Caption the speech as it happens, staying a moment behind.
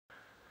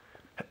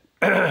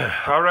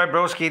All right,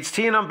 broski, it's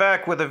T, and I'm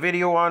back with a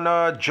video on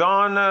Dr.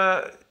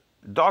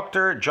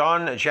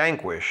 John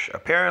Janquish.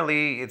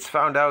 Apparently, it's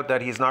found out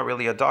that he's not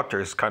really a doctor.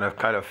 It's kind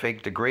of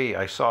fake degree.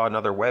 I saw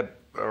another web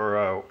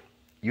or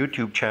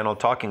YouTube channel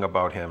talking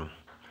about him.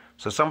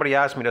 So somebody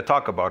asked me to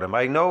talk about him.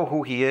 I know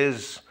who he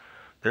is.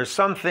 There's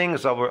some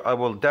things I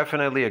will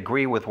definitely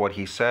agree with what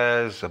he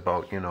says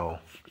about,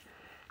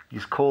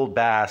 these cold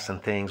baths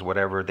and things,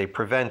 whatever. They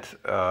prevent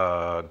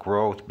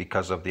growth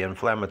because of the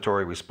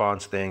inflammatory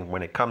response thing.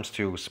 When it comes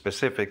to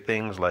specific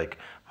things like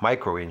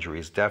micro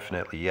injuries,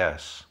 definitely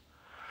yes.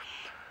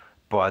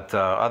 But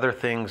other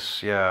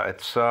things, yeah,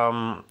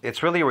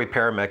 it's really a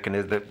repair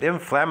mechanism. The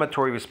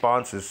inflammatory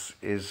response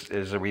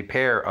is a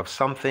repair of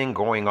something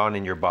going on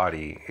in your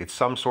body. It's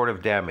some sort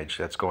of damage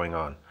that's going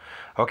on.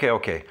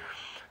 Okay.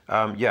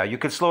 Yeah, you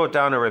could slow it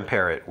down or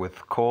repair it with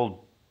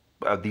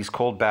these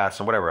cold baths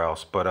and whatever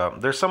else.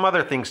 But there's some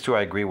other things too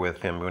I agree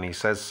with him when he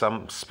says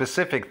some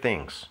specific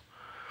things.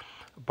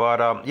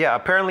 But yeah,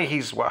 apparently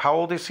how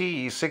old is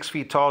he? He's 6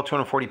 feet tall,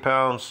 240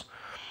 pounds.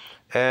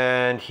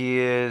 And he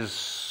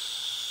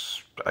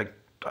is,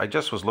 I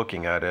just was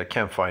looking at it. I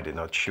can't find it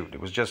now. Shoot, it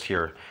was just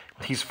here.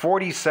 He's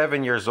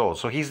 47 years old.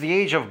 So he's the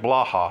age of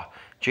Blaha,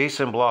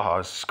 Jason Blaha.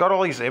 It's got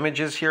all these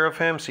images here of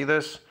him. See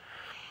this?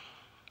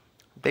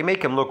 They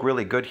make him look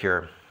really good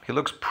here. He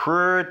looks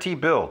pretty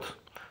built.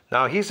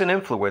 Now, he's an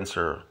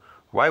influencer.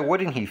 Why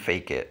wouldn't he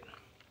fake it?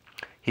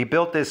 He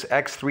built this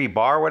X3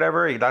 bar,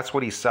 whatever. That's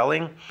what he's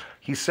selling.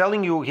 He's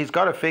selling you, he's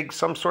got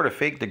some sort of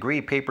fake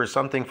degree, paper,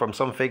 something from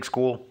some fake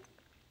school.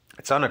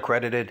 It's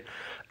unaccredited.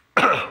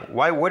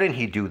 Why wouldn't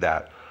he do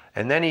that?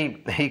 And then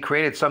he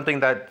created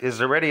something that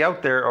is already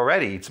out there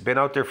already. It's been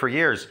out there for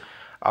years.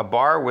 A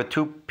bar with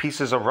 2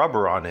 pieces of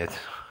rubber on it.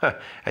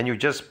 And you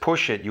just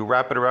push it. You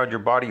wrap it around your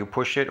body, you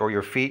push it, or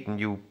your feet, and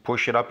you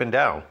push it up and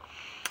down.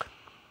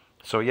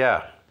 So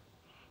yeah,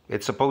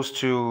 it's supposed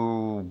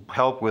to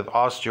help with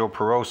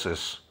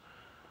osteoporosis.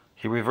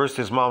 He reversed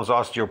his mom's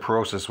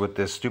osteoporosis with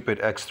this stupid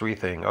X3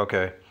 thing.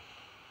 Okay.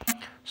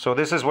 So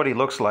this is what he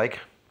looks like.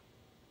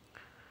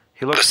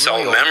 He looks the cell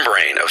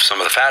membrane of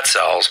some of the fat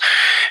cells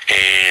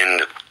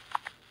and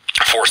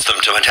force them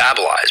to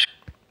metabolize.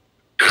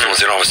 Because once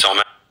they don't have a cell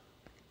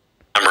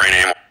membrane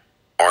anymore,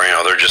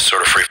 they're just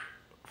sort of free.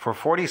 For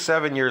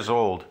 47 years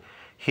old,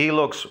 he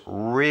looks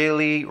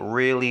really,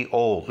 really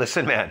old.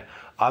 Listen, man,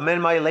 I'm in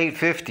my late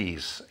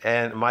 50s,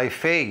 and my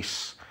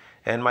face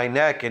and my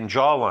neck and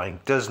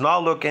jawline does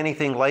not look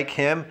anything like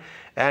him,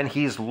 and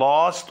he's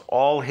lost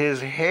all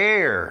his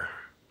hair.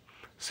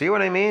 See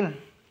what I mean?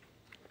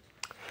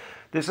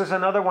 This is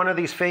another one of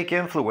these fake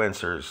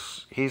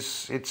influencers.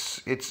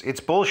 It's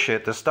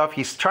bullshit. The stuff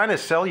he's trying to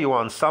sell you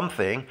on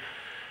something.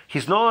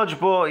 He's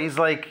knowledgeable. He's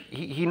like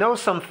he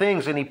knows some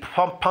things and he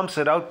pumps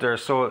it out there.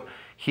 So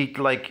he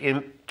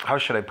how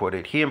should I put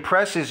it? He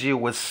impresses you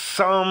with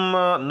some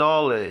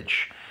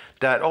knowledge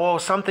that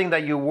something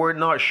that you were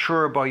not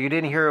sure about, you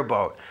didn't hear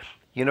about.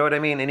 You know what I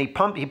mean? And he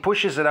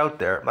pushes it out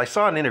there. I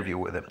saw an interview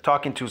with him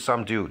talking to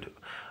some dude.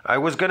 I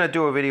was gonna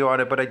do a video on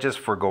it, but I just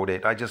forgot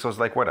it. I just was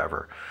like,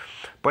 whatever.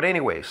 But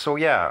anyway, so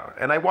yeah,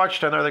 and I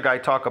watched another guy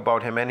talk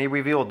about him, and he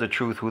revealed the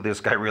truth who this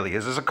guy really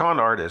is. He's a con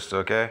artist,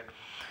 okay?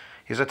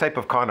 He's a type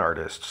of con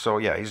artist. So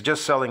yeah, he's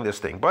just selling this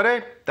thing. But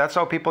hey, that's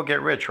how people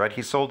get rich, right?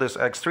 He sold this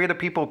X3 to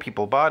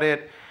people bought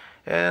it,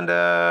 and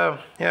yeah,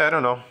 I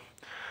don't know.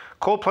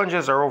 Cold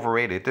plunges are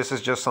overrated. This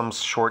is just some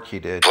short he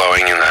did.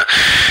 Flowing in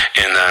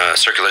the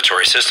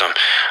circulatory system.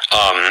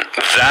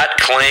 That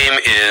claim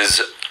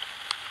is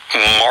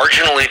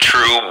marginally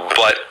true,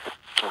 but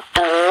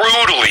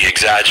brutally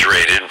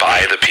exaggerated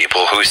by the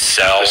people who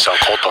sell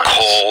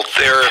cold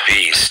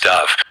therapy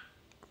stuff.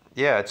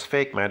 Yeah, it's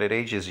fake, man. It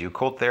ages you.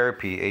 Cold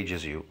therapy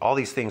ages you. All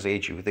these things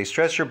age you. They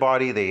stress your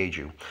body, they age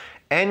you.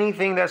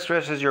 Anything that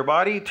stresses your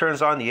body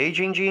turns on the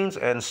aging genes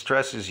and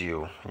stresses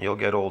you. You'll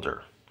get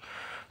older.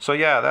 So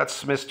yeah,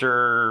 that's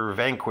Mr.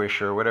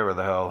 Vanquish or whatever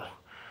the hell.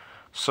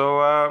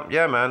 So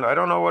yeah, man, I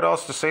don't know what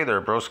else to say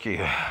there, broski.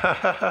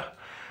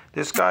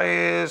 This guy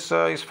is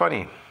he's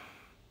funny.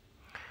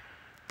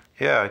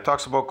 Yeah, he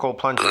talks about cold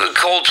plunges. The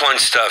cold plunge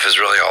stuff is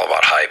really all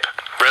about hype.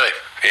 Really?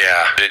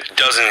 Yeah. It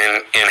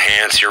doesn't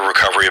enhance your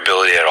recovery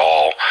ability at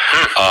all.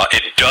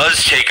 It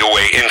does take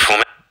away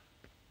inflammation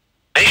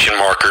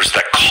markers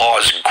that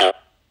cause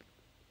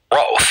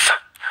growth.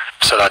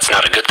 So that's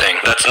not a good thing.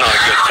 That's not a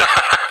good thing.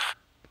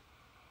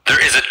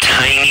 There is a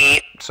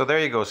tiny... So there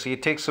you go. See,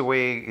 it takes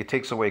away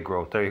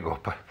growth. There you go.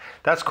 But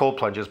that's cold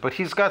plunges. But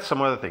he's got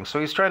some other things. So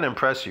he's trying to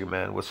impress you,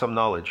 man, with some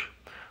knowledge,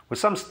 with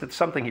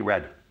something he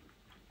read.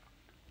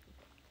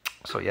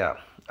 So yeah,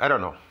 I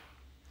don't know.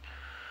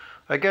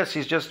 I guess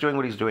he's just doing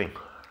what he's doing,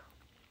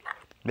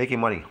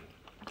 making money.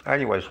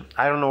 Anyways,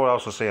 I don't know what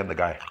else to say on the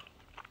guy.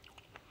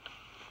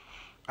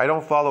 I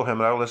don't follow him,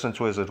 and I don't listen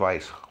to his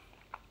advice.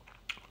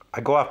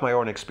 I go off my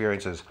own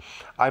experiences.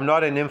 I'm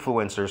not an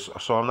influencer,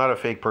 so I'm not a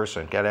fake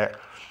person. Get it?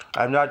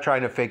 I'm not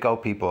trying to fake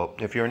out people.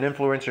 If you're an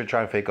influencer,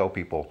 try and fake out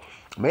people.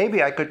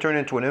 Maybe I could turn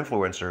into an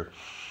influencer,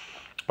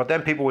 but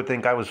then people would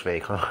think I was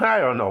fake. I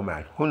don't know,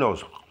 man. Who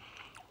knows?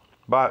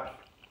 But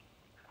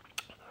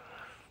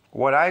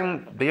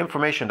The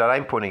information that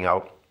I'm putting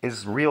out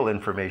is real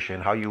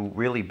information, how you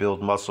really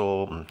build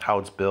muscle and how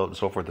it's built and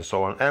so forth and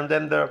so on. And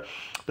then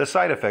the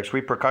side effects,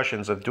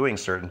 repercussions of doing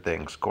certain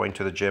things, going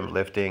to the gym,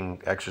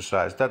 lifting,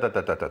 exercise, da da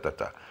da da da da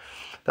da.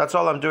 That's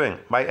all I'm doing.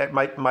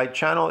 My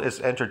channel is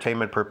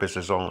entertainment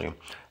purposes only.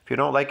 If you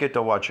don't like it,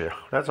 don't watch it.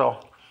 That's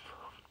all.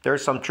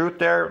 There's some truth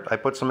there. I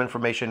put some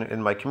information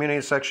in my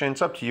community section.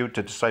 It's up to you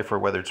to decipher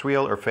whether it's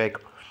real or fake.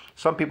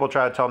 Some people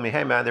try to tell me,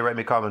 hey man, they write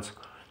me comments.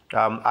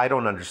 I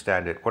don't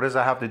understand it. What does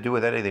that have to do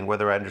with anything,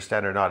 whether I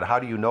understand it or not? How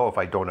do you know if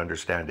I don't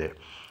understand it?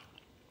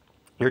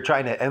 You're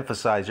trying to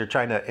emphasize, you're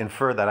trying to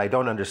infer that I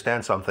don't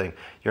understand something.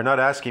 You're not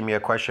asking me a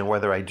question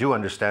whether I do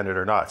understand it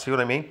or not. See what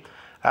I mean?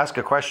 Ask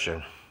a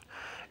question.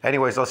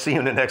 Anyways, I'll see you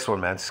in the next one,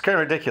 man. It's kind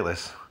of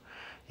ridiculous.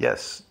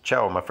 Yes.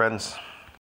 Ciao, my friends.